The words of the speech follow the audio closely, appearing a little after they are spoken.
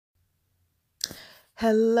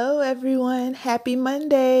Hello, everyone. Happy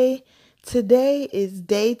Monday. Today is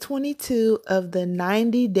day 22 of the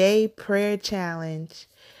 90-day prayer challenge.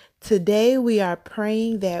 Today we are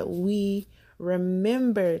praying that we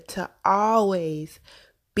remember to always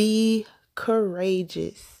be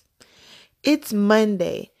courageous. It's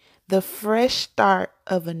Monday, the fresh start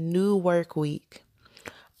of a new work week.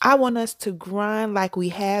 I want us to grind like we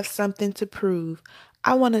have something to prove.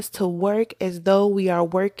 I want us to work as though we are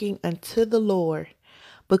working unto the Lord,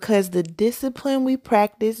 because the discipline we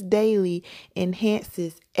practice daily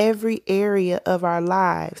enhances every area of our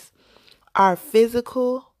lives. Our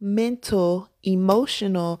physical, mental,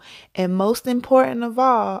 emotional, and most important of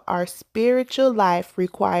all, our spiritual life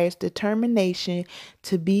requires determination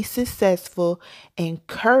to be successful and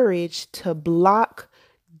courage to block,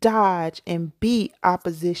 dodge, and beat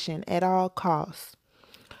opposition at all costs.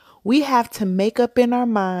 We have to make up in our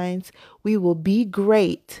minds we will be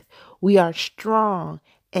great, we are strong,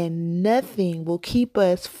 and nothing will keep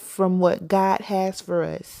us from what God has for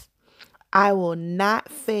us. I will not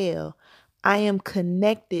fail. I am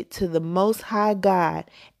connected to the Most High God,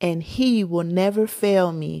 and He will never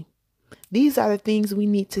fail me. These are the things we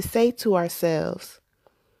need to say to ourselves.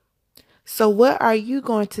 So what are you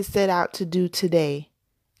going to set out to do today,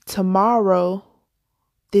 tomorrow,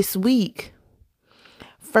 this week?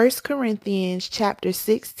 1 Corinthians chapter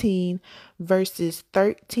 16, verses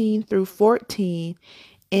 13 through 14,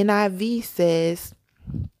 NIV says,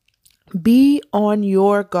 "Be on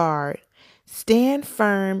your guard. Stand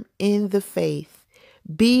firm in the faith.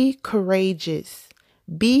 Be courageous.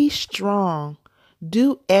 Be strong.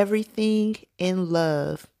 Do everything in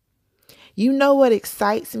love." You know what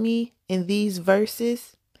excites me in these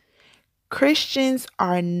verses? Christians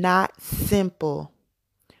are not simple.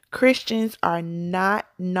 Christians are not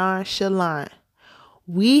nonchalant.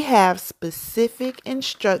 We have specific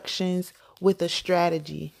instructions with a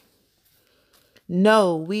strategy.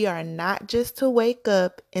 No, we are not just to wake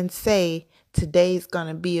up and say, today's going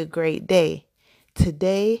to be a great day.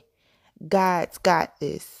 Today, God's got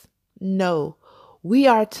this. No, we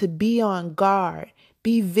are to be on guard,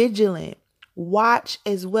 be vigilant, watch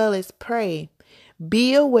as well as pray.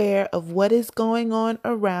 Be aware of what is going on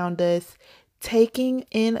around us, taking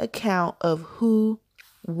in account of who,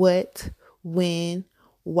 what, when,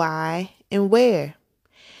 why, and where.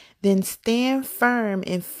 Then stand firm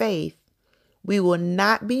in faith. We will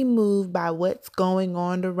not be moved by what's going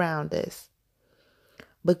on around us.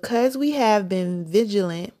 Because we have been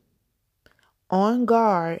vigilant, on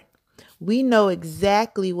guard, we know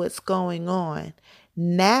exactly what's going on.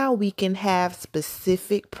 Now we can have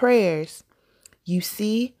specific prayers. You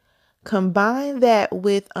see, combine that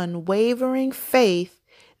with unwavering faith.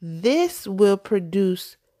 This will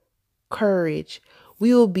produce courage.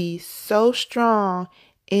 We will be so strong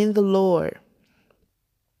in the Lord.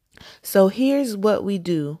 So here's what we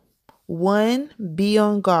do. 1, be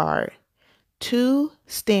on guard. 2,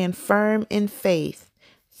 stand firm in faith.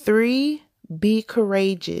 3, be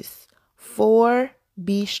courageous. 4,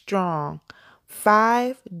 be strong.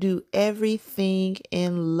 5, do everything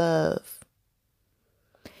in love.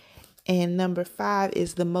 And number 5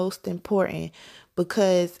 is the most important,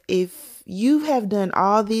 because if you have done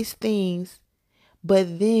all these things,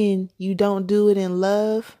 but then you don't do it in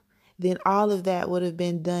love, then all of that would have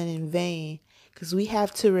been done in vain. Because we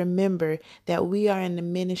have to remember that we are in the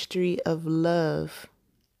ministry of love.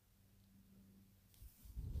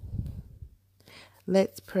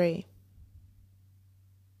 Let's pray.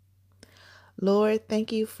 Lord,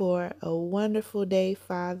 thank you for a wonderful day,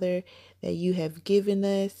 Father, that you have given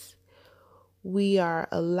us. We are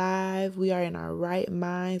alive. We are in our right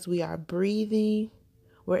minds. We are breathing.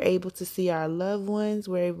 We're able to see our loved ones.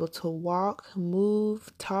 We're able to walk,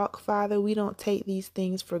 move, talk, Father. We don't take these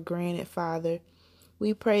things for granted, Father.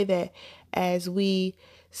 We pray that as we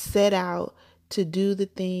set out to do the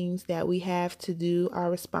things that we have to do,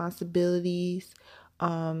 our responsibilities,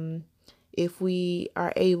 if we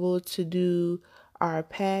are able to do our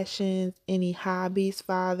passions, any hobbies,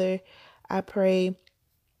 Father, I pray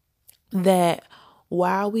that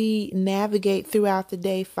while we navigate throughout the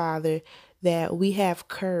day, Father, that we have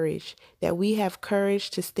courage,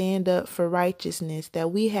 to stand up for righteousness,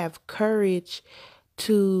 that we have courage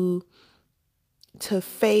to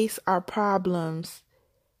face our problems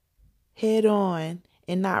head on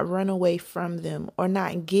and not run away from them or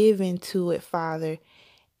not give into it, Father.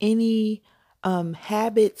 Any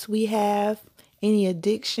habits we have, any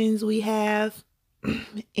addictions we have,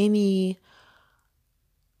 any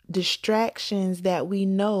distractions that we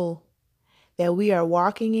know that we are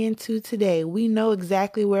walking into today. We know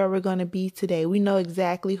exactly where we're going to be today. We know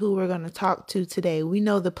exactly who we're going to talk to today. We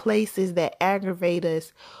know the places that aggravate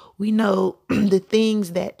us. We know the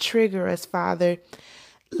things that trigger us, Father.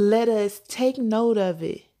 Let us take note of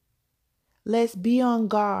it. Let's be on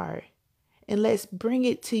guard and let's bring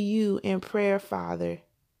it to you in prayer, Father.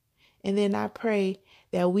 And then I pray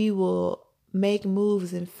that we will make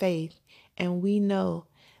moves in faith, and we know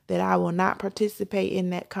that I will not participate in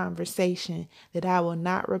that conversation, that I will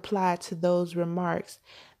not reply to those remarks,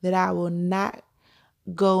 that I will not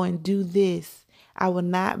go and do this. I will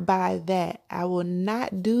not buy that. I will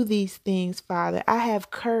not do these things, Father. I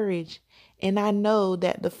have courage, and I know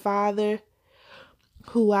that the Father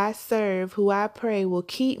who I serve, who I pray, will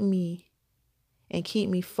keep me and keep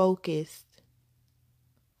me focused.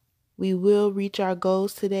 We will reach our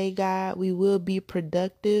goals today, God. We will be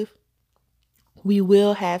productive. We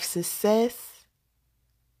will have success.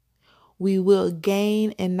 We will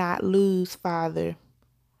gain and not lose, Father.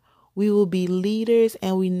 We will be leaders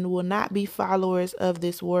and we will not be followers of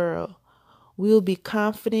this world. We will be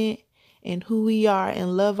confident in who we are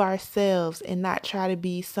and love ourselves and not try to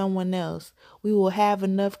be someone else. We will have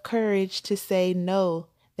enough courage to say, no,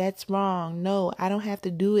 that's wrong. No, I don't have to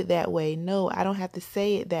do it that way. No, I don't have to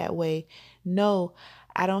say it that way. No,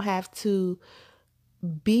 I don't have to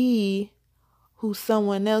be who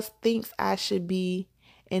someone else thinks I should be,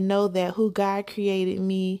 and know that who God created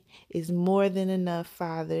me is more than enough,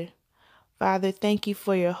 Father. Father, thank you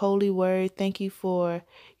for your holy word. Thank you for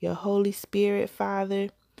your Holy Spirit, Father.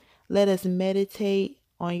 Let us meditate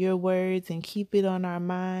on your words and keep it on our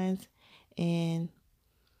minds, and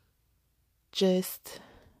just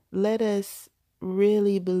let us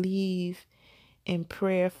really believe in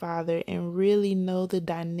prayer, Father, and really know the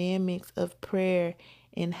dynamics of prayer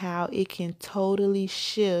and how it can totally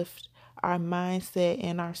shift our mindset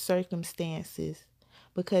and our circumstances.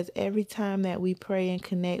 Because every time that we pray and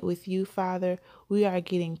connect with you, Father, we are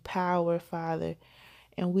getting power, Father,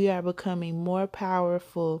 and we are becoming more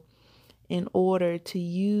powerful in order to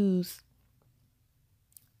use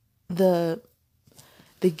the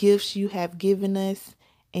gifts you have given us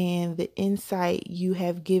and the insight you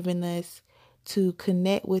have given us to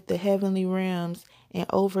connect with the heavenly realms and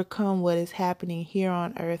overcome what is happening here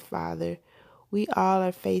on earth, Father. We all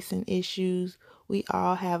are facing issues. We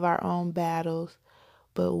all have our own battles,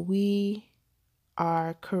 but we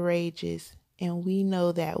are courageous, and we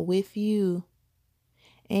know that with you,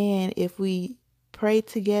 and if we pray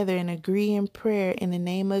together and agree in prayer in the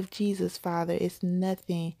name of Jesus, Father, it's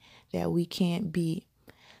nothing that we can't beat.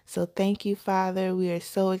 So thank you, Father. We are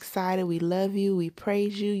so excited. We love you. We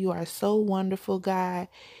praise you. You are so wonderful, God.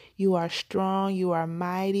 You are strong. You are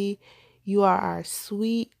mighty. You are our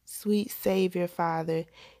sweet, sweet Savior, Father.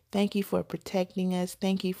 Thank you for protecting us.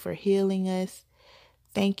 Thank you for healing us.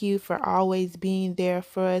 Thank you for always being there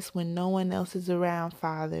for us when no one else is around,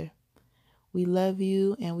 Father. We love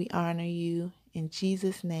you and we honor you. In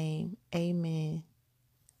Jesus' name, amen.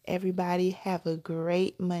 Everybody have a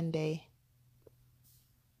great Monday.